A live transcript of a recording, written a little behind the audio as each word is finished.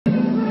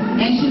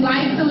and she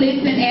likes to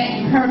listen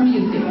at her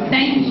music.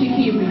 Thank you,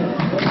 Shakira.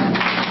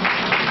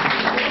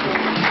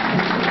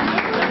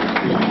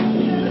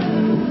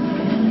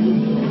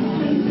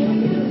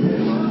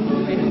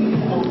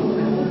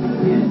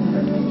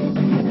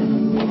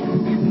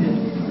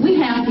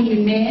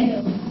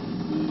 Unit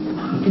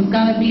is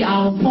going to be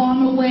our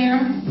formal wear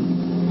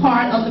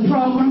part of the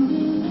program.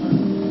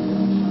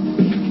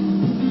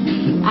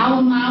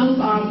 Our models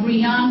are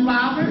Breon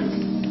Roberts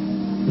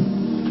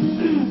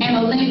and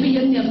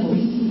Olympia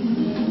Nichols.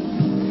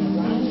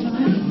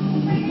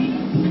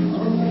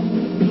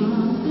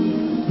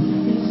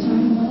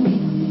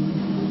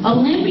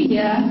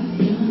 Olympia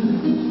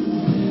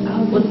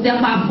will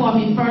step out for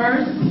me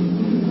first.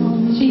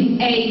 She's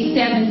age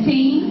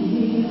 17.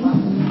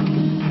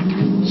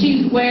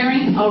 She's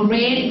wearing a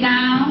red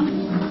gown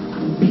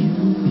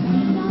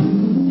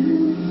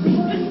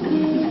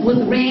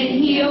with red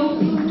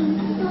heels,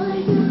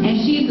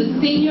 and she's a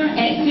senior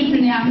at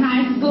Carnell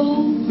High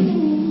School.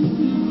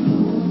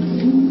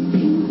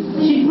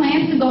 She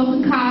plans to go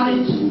to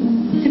college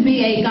to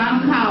be a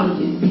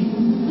gynecologist.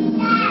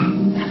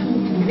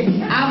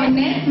 Our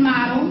next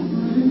model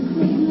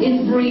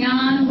is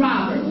Breon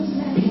Roberts.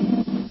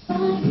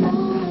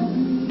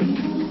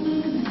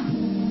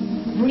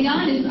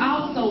 Breon is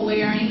also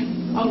wearing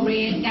a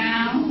red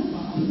gown.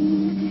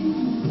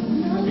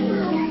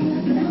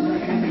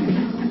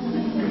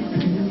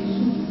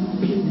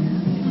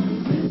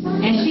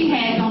 And she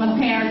has on a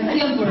pair of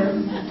silver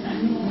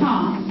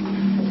pumps.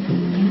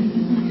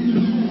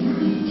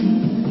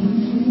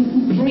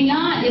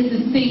 Breon is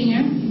a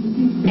senior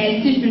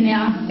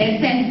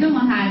at Satsuma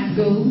High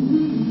School.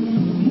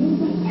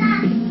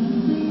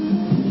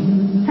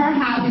 Her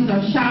hobbies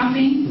are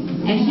shopping,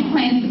 and she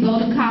plans to go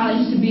to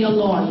college to be a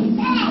lawyer.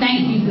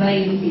 Thank you,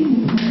 ladies.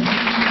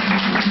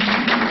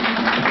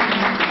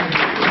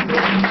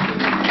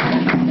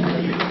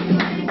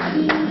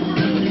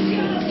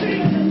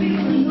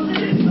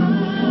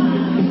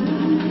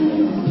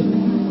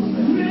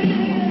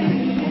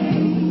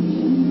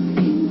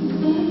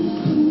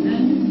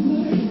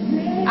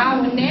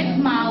 Our next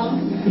model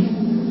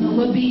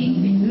will be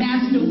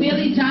Master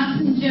Willie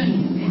Johnson,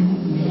 Jr.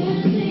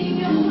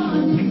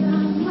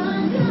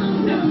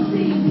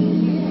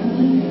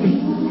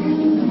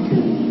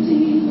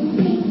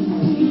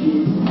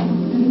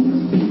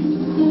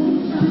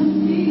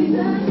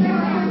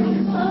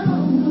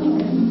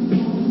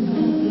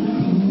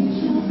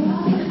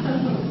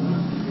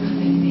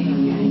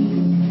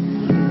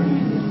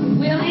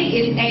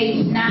 Is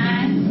age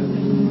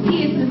 9. He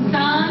is the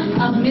son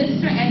of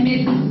Mr. and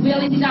Mrs.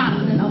 Willie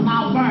Johnson of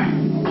Mount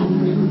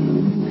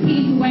Vernon.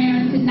 He's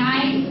wearing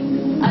tonight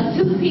a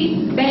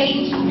two-piece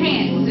beige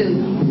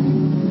pantsuit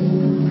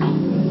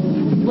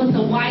with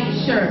a white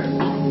shirt.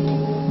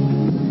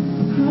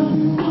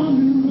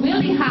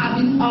 Willie's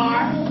hobbies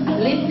are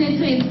listening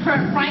to his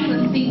Kurt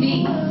Franklin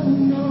CD.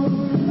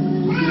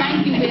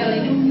 Thank you,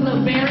 Willie. You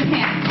look very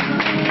happy.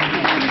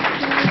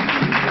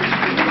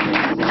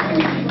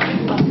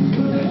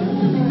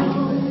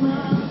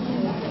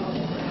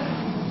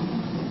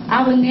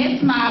 Our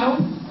next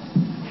model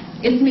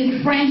is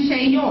Miss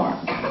Franche York.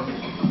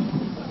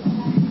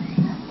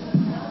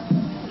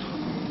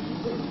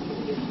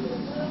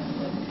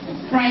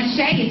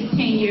 Franche is 10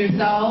 years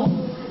old.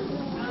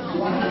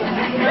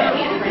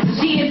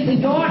 She is the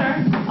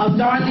daughter of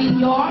Darlene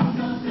York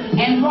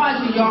and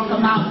Roger York of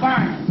Mount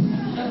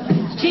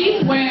Vernon.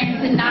 She's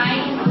wearing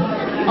tonight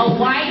a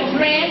white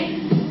dress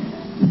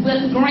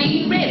with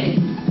green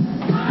ribbon,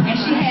 and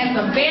she has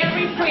a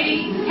very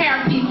pretty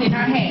hairpiece in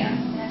her hair.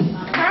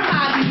 Her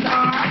hobbies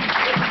are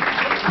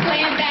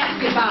playing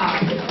basketball.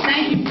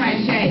 Thank you,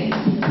 Franche.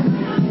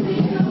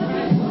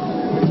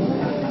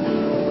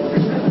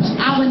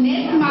 Our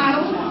next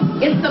model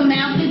is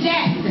Samantha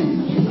Jackson.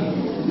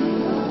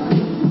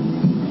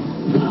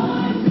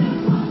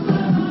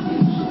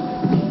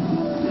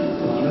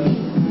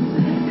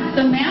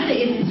 Samantha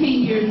is 10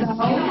 years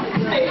old.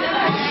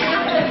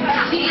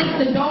 She is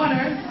the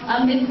daughter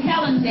of Miss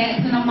Helen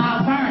Jackson of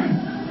Mount Vernon.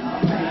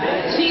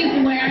 She's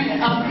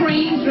wearing a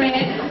cream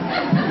dress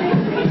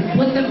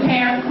with a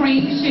pair of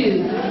cream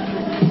shoes.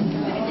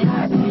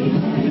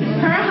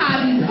 Her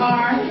hobbies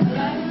are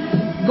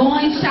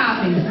going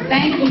shopping.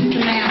 Thank you,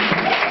 Samantha.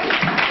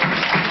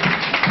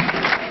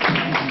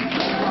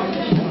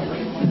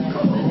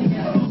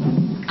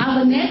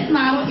 Our next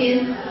model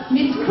is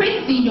Miss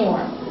Christy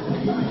York.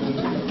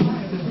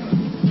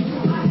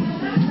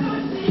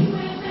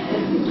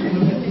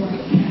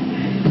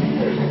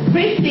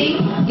 Christy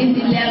is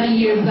 11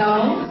 years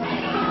old.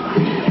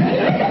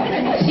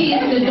 She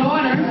is the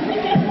daughter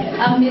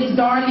of Miss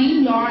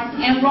Darlene York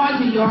and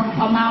Roger York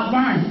of Mount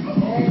Vernon.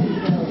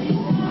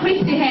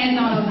 Christy has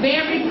on a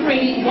very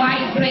pretty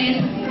white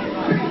dress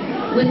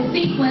with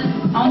sequins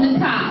on the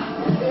top.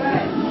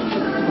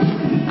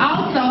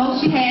 Also,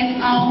 she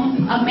has on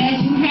a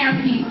matching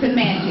hairpiece to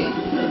match it.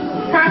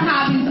 Her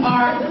hobbies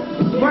are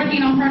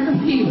working on her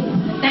computer.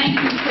 Thank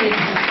you,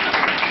 Christy.